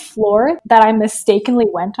that one floor that I mistakenly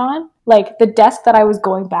went on, like the desk that I was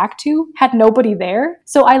going back to had nobody there.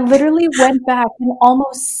 So I literally went back and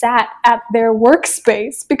almost sat at their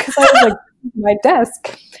workspace because I was like, my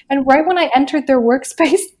desk. And right when I entered their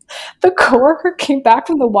workspace, the coworker came back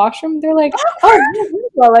from the washroom. They're like, oh,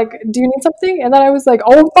 well, like, do you need something? And then I was like,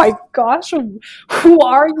 oh my gosh, who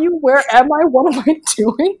are you? Where am I? What am I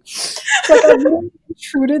doing? Like, I literally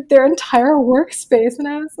intruded their entire workspace. And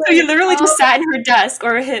I was like, so you literally just sat in her desk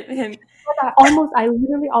or him. I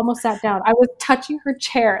literally almost sat down. I was touching her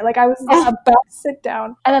chair. Like I was about to sit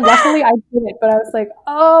down. And then luckily I didn't, but I was like,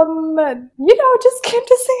 you know, just came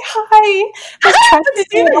to say hi. Did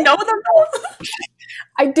you even know them?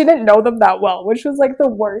 I didn't know them that well, which was like the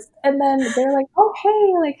worst. And then they're like, oh,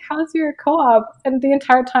 hey, like, how's your co-op? And the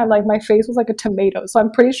entire time, like, my face was like a tomato. So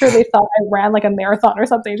I'm pretty sure they thought I ran like a marathon or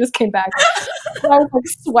something. Just came back. And I was like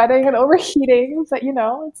sweating and overheating. But, you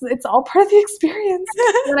know, it's all part of the experience.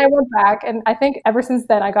 And I went back. And I think ever since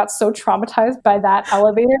then, I got so traumatized by that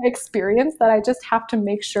elevator experience that I just have to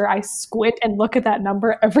make sure I squint and look at that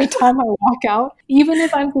number every time I walk out. Even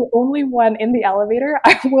if I'm the only one in the elevator,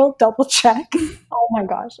 I will double check. Oh my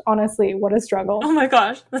gosh, honestly, what a struggle. Oh my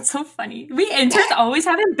gosh, that's so funny. We interns always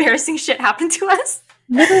have embarrassing shit happen to us.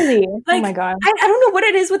 Literally. Like, oh my god. I don't know what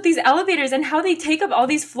it is with these elevators and how they take up all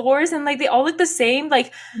these floors and like they all look the same.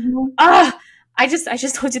 Like, I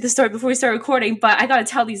just told you the story before we started recording, but I gotta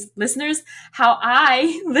tell these listeners how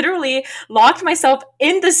I literally locked myself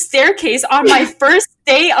in the staircase on my first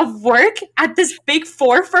day of work at this Big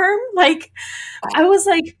Four firm. Like, I was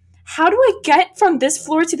like, how do I get from this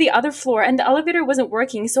floor to the other floor? And the elevator wasn't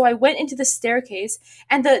working. So I went into the staircase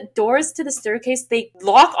and the doors to the staircase, they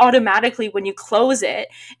lock automatically when you close it.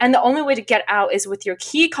 And the only way to get out is with your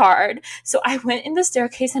key card. So I went in the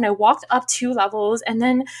staircase and I walked up 2 levels and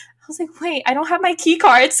then I was like, wait, I don't have my key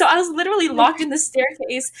card. So I was literally locked in the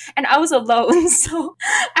staircase and I was alone. So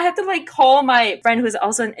I had to like call my friend who was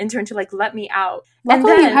also an intern to like let me out.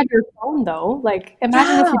 Luckily, you had your phone though. Like,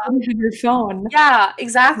 imagine if you didn't have your phone. Yeah,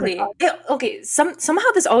 exactly. Somehow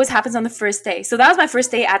this always happens on the first day. So that was my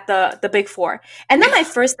first day at the Big Four. And then my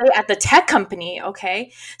first day at the tech company,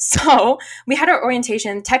 okay? So we had our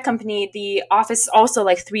orientation, tech company, the office also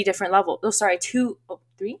like 3 different levels. Oh, sorry, 3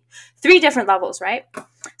 different levels, right?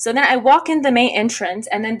 So then I walk in the main entrance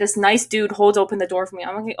and then this nice dude holds open the door for me.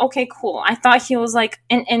 I'm like, okay, cool. I thought he was like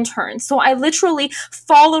an intern. So I literally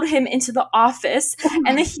followed him into the office and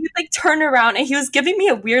then he like turned around and he was giving me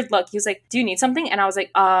a weird look. He was like, do you need something? And I was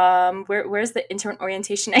like, where's the intern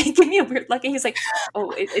orientation? And he gave me a weird look and he's like,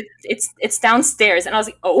 oh, it's downstairs. And I was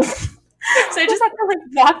like, oh. So I just had to like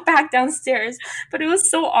walk back downstairs, but it was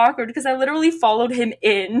so awkward because I literally followed him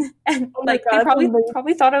in, and like they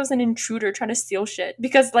probably thought I was an intruder trying to steal shit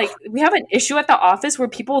because like we have an issue at the office where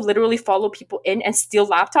people literally follow people in and steal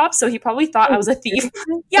laptops. So he probably thought I was a thief.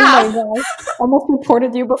 Yeah, almost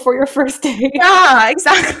reported you before your first day. Yeah,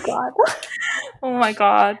 exactly. Oh my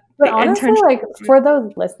god. But honestly, like for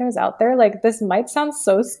those listeners out there, like this might sound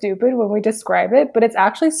so stupid when we describe it, but it's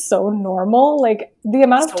actually so normal. Like the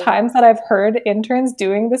amount of times that I've heard interns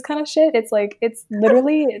doing this kind of shit, it's like it's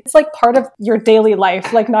like part of your daily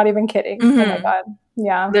life. Like not even kidding. Mm-hmm. Oh my god.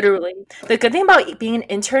 Yeah. Literally. The good thing about being an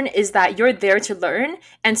intern is that you're there to learn.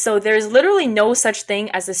 And so there's literally no such thing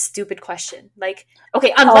as a stupid question. Like,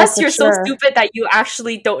 okay, unless you're so stupid that you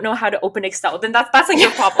actually don't know how to open Excel, then that's like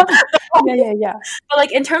your problem. Yeah. But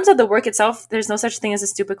like in terms of the work itself, there's no such thing as a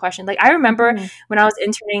stupid question. Like I remember when I was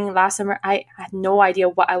interning last summer, I had no idea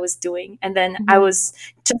what I was doing. And then I was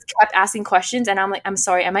just kept asking questions and I'm like, I'm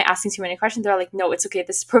sorry, am I asking too many questions? They're like, no, it's okay.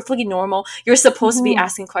 This is perfectly normal. You're supposed to be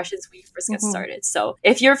asking questions when you first get started. So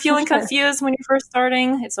if you're feeling confused when you're first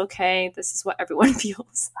starting, it's okay. This is what everyone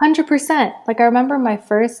feels. 100%. Like I remember my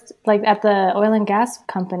first, like at the oil and gas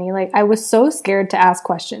company, like I was so scared to ask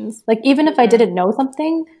questions. Like even if I didn't know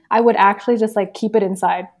something, I would actually just like keep it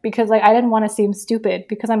inside because like I didn't want to seem stupid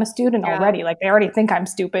because I'm a student already. Like they already think I'm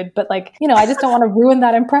stupid, but like, you know, I just don't want to ruin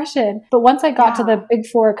that impression. But once I got to the Big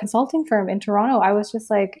Four consulting firm in Toronto, I was just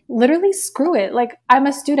like, literally screw it. Like I'm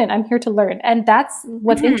a student, I'm here to learn. And that's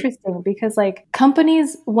what's interesting because like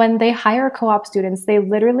companies, when they hire co-op students, they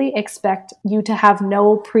literally expect you to have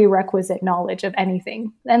no prerequisite knowledge of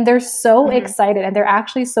anything. And they're so excited and they're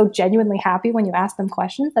actually so genuinely happy when you ask them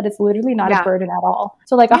questions that it's literally not a burden at all.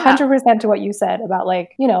 So like 100% to what you said about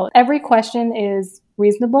like, you know, every question is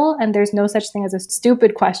reasonable and there's no such thing as a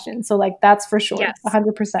stupid question. So like that's for sure. Yes,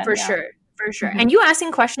 100%. For sure. For sure. And you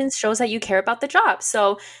asking questions shows that you care about the job.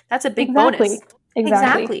 So that's a big bonus.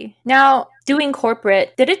 Exactly. Now, doing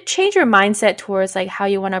corporate, did it change your mindset towards like how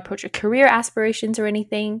you want to approach your career aspirations or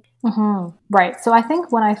anything? Right. So I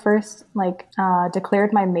think when I first like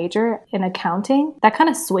declared my major in accounting, that kind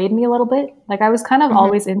of swayed me a little bit. Like I was kind of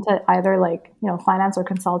always into either like, you know, finance or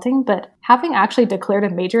consulting, but having actually declared a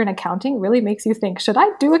major in accounting really makes you think, should I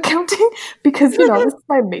do accounting? Because, you know, this is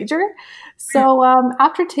my major. So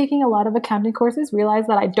after taking a lot of accounting courses, realized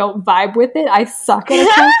that I don't vibe with it. I suck at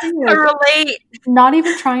accounting. I relate. Not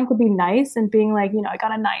even trying to be nice and being like, you know, I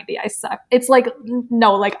got a 90, I suck. It's like,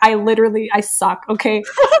 no, like I suck. Okay.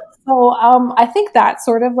 So I think that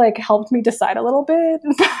sort of like helped me decide a little bit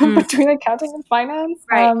between accounting and finance.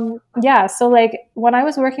 Right. Yeah. So like when I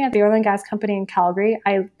was working at the oil and gas company in Calgary,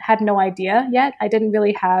 I had no idea yet. I didn't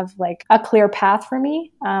really have like a clear path for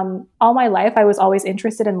me. All my life, I was always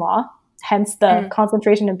interested in law, hence the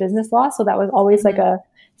concentration in business law. So that was always like a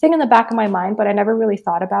thing in the back of my mind, but I never really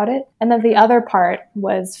thought about it. And then the other part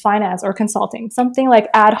was finance or consulting, something like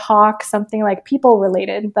ad hoc, something like people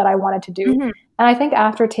related that I wanted to do. And I think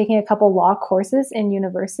after taking a couple law courses in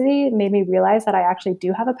university, it made me realize that I actually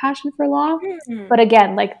do have a passion for law. But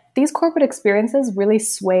again, like these corporate experiences really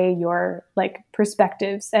sway your like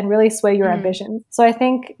perspectives and really sway your ambitions. So I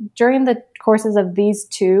think during the courses of these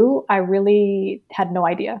two, I really had no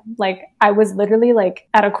idea. Like I was literally like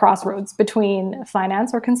at a crossroads between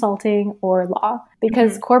finance or consulting or law.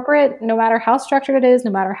 Because corporate, no matter how structured it is,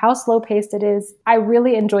 no matter how slow paced it is, I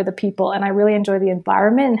really enjoy the people and I really enjoy the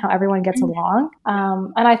environment and how everyone gets along.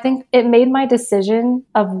 And I think it made my decision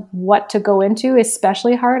of what to go into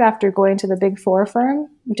especially hard after going to the Big Four firm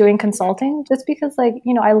doing consulting, just because like,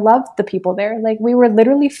 you know, I loved the people there. Like we were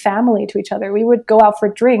literally family to each other. We would go out for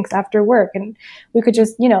drinks after work and we could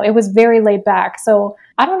just, you know, it was very laid back. So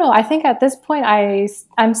I don't know. I think at this point,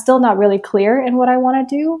 I'm still not really clear in what I want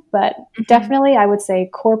to do, but definitely I would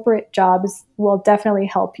say corporate jobs will definitely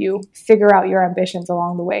help you figure out your ambitions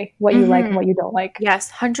along the way, what you like and what you don't like.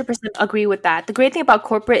 Yes, 100% agree with that. The great thing about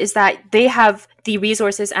corporate is that they have the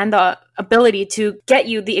resources and the ability to get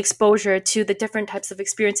you the exposure to the different types of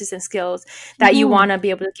experiences and skills that you want to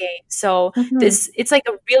be able to gain. So it's like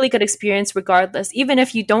a really good experience regardless. Even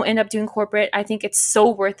if you don't end up doing corporate, I think it's so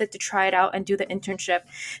worth it to try it out and do the internship.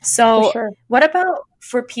 So what about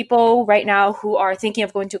for people right now who are thinking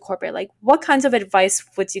of going to corporate? Like what kinds of advice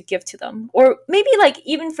would you give to them? Or maybe like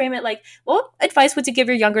even frame it like, what advice would you give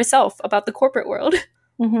your younger self about the corporate world?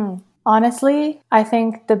 Honestly, I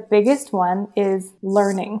think the biggest one is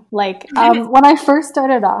learning. Like when I first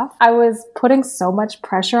started off, I was putting so much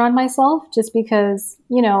pressure on myself just because,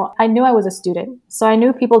 you know, I knew I was a student. So I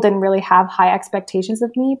knew people didn't really have high expectations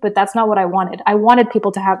of me, but that's not what I wanted. I wanted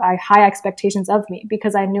people to have high expectations of me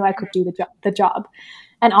because I knew I could do the job.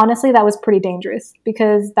 And honestly, that was pretty dangerous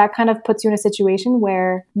because that kind of puts you in a situation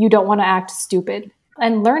where you don't want to act stupid.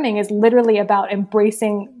 And learning is literally about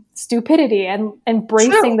embracing stupidity and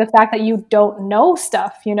embracing the fact that you don't know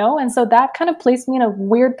stuff, you know? And so that kind of placed me in a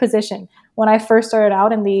weird position when I first started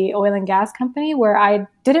out in the oil and gas company where I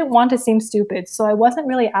didn't want to seem stupid. So I wasn't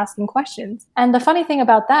really asking questions. And the funny thing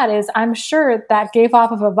about that is I'm sure that gave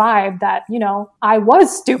off of a vibe that, you know, I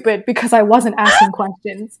was stupid because I wasn't asking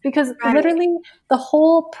questions. Because literally the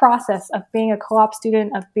whole process of being a co-op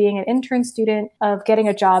student, of being an intern student, of getting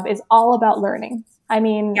a job is all about learning. I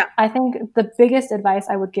mean, I think the biggest advice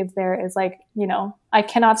I would give there is like, you know, I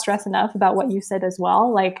cannot stress enough about what you said as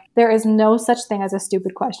well. Like there is no such thing as a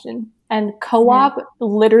stupid question. And co-op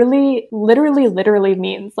literally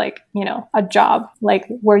means like, you know, a job, like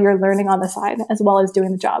where you're learning on the side as well as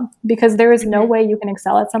doing the job, because there is no way you can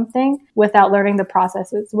excel at something without learning the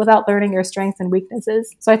processes, without learning your strengths and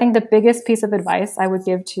weaknesses. So I think the biggest piece of advice I would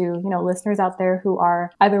give to, you know, listeners out there who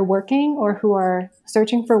are either working or who are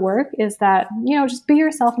searching for work is that, you know, just be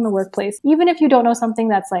yourself in the workplace. Even if you don't know something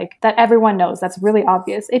that's like, that everyone knows, that's really really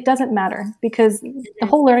obvious. It doesn't matter because the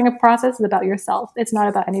whole learning process is about yourself. It's not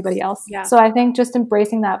about anybody else. Yeah. So I think just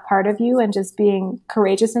embracing that part of you and just being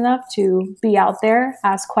courageous enough to be out there,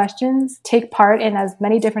 ask questions, take part in as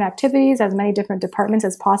many different activities, as many different departments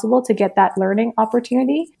as possible to get that learning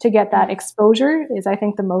opportunity, to get that exposure is, I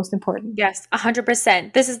think, the most important. Yes,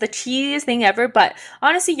 100%. This is the cheesiest thing ever, but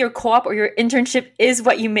honestly, your co-op or your internship is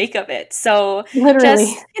what you make of it. So Literally.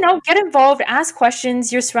 just, get involved, ask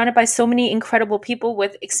questions. You're surrounded by so many incredible people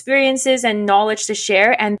with experiences and knowledge to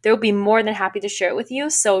share, and they'll be more than happy to share it with you.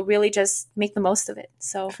 So really just make the most of it.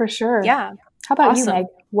 So for sure. Yeah. How about Awesome. you, Meg?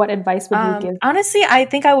 What advice would you give? Honestly, I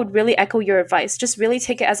think I would really echo your advice. Just really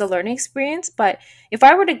take it as a learning experience. But if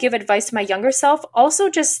I were to give advice to my younger self, also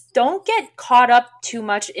just don't get caught up too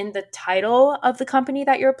much in the title of the company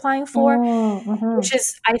that you're applying for, which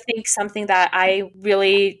is, I think, something that I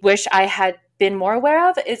really wish I had been more aware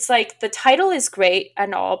of. It's like the title is great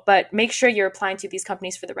and all, but make sure you're applying to these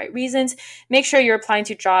companies for the right reasons. Make sure you're applying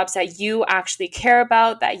to jobs that you actually care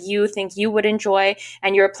about, that you think you would enjoy,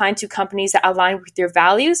 and you're applying to companies that align with your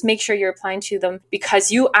values. Make sure you're applying to them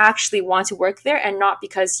because you actually want to work there and not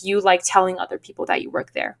because you like telling other people that you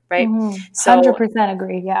work there, right? 100%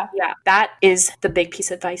 agree. Yeah. Yeah, that is the big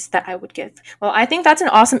piece of advice that I would give. Well, I think that's an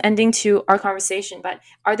awesome ending to our conversation, but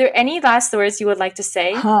are there any last words you would like to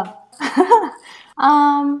say?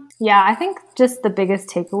 Yeah, I think just the biggest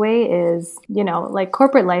takeaway is, like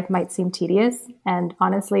corporate life might seem tedious, and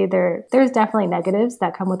honestly, there's definitely negatives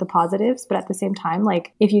that come with the positives, but at the same time,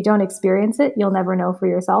 like if you don't experience it, you'll never know for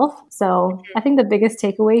yourself. So I think the biggest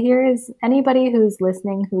takeaway here is anybody who's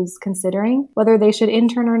listening, who's considering whether they should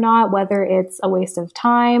intern or not, whether it's a waste of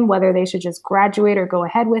time, whether they should just graduate or go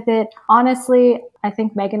ahead with it. Honestly, I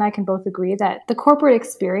think Meg and I can both agree that the corporate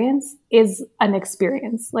experience is an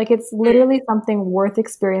experience. Like it's literally something worth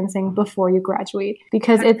experiencing before you graduate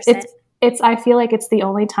because it's I feel like it's the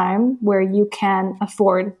only time where you can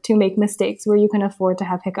afford to make mistakes, where you can afford to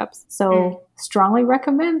have hiccups. So strongly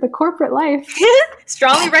recommend the corporate life.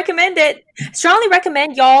 Strongly recommend it. Strongly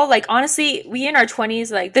recommend, y'all. Like, honestly, we in our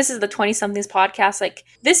 20s, like, this is the 20-somethings podcast. Like,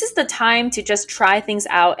 this is the time to just try things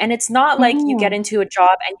out. And it's not like you get into a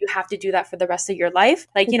job and you have to do that for the rest of your life.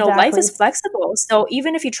 Like, life is flexible. So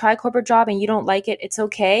even if you try a corporate job and you don't like it, it's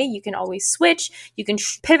okay. You can always switch. You can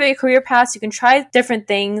pivot your career paths. You can try different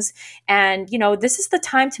things. And, this is the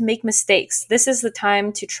time to make mistakes. This is the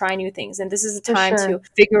time to try new things. And this is the time to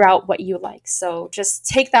figure out what you like. So just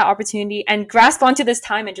take that opportunity and grasp onto this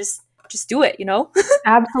time and just do it,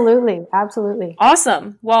 Absolutely. Absolutely.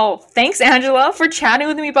 Awesome. Well, thanks, Angela, for chatting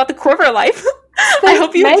with me about the corporate life. I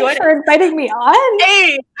hope you enjoyed it. For inviting me on.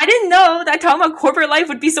 Hey, I didn't know that talking about corporate life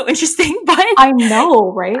would be so interesting, but I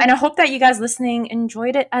know, right? And I hope that you guys listening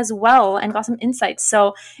enjoyed it as well and got some insights.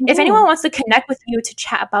 So if anyone wants to connect with you to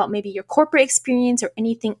chat about maybe your corporate experience or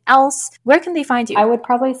anything else, where can they find you? I would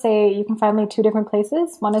probably say you can find me 2 different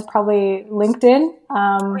places. One is probably LinkedIn.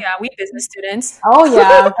 Yeah, we business students. Oh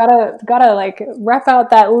yeah, gotta like rep out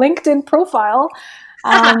that LinkedIn profile.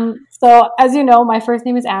 So as you know, my first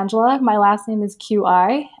name is Angela. My last name is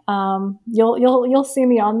QI. You'll see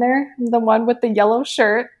me on there, the one with the yellow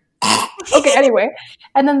shirt. Okay, anyway.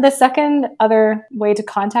 And then the second other way to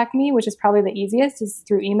contact me, which is probably the easiest, is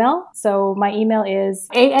through email. So my email is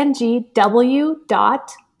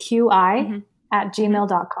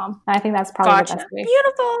angw.qi@gmail.com. I think that's probably the best way.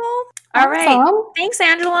 Beautiful. All right. Thanks,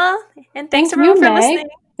 Angela. And thanks everyone for listening.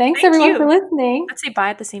 Thanks everyone for listening. Let's say bye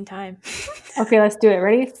at the same time. Okay, let's do it.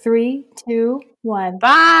 Ready? 3, 2, 1. Bye.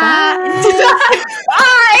 Bye.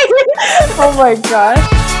 Bye. Oh my gosh.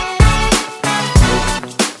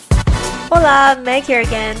 Hola, Meg here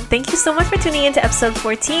again. Thank you so much for tuning in to episode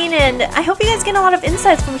 14, and I hope you guys get a lot of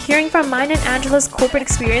insights from hearing from mine and Angela's corporate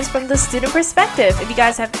experience from the student perspective. If you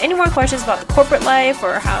guys have any more questions about the corporate life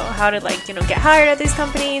or how to get hired at these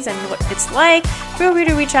companies and what it's like, feel free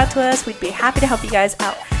to reach out to us. We'd be happy to help you guys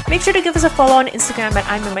out. Make sure to give us a follow on Instagram at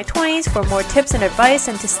I'm in my 20s for more tips and advice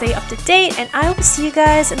and to stay up to date, and I will see you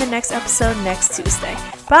guys in the next episode next Tuesday.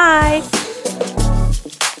 Bye!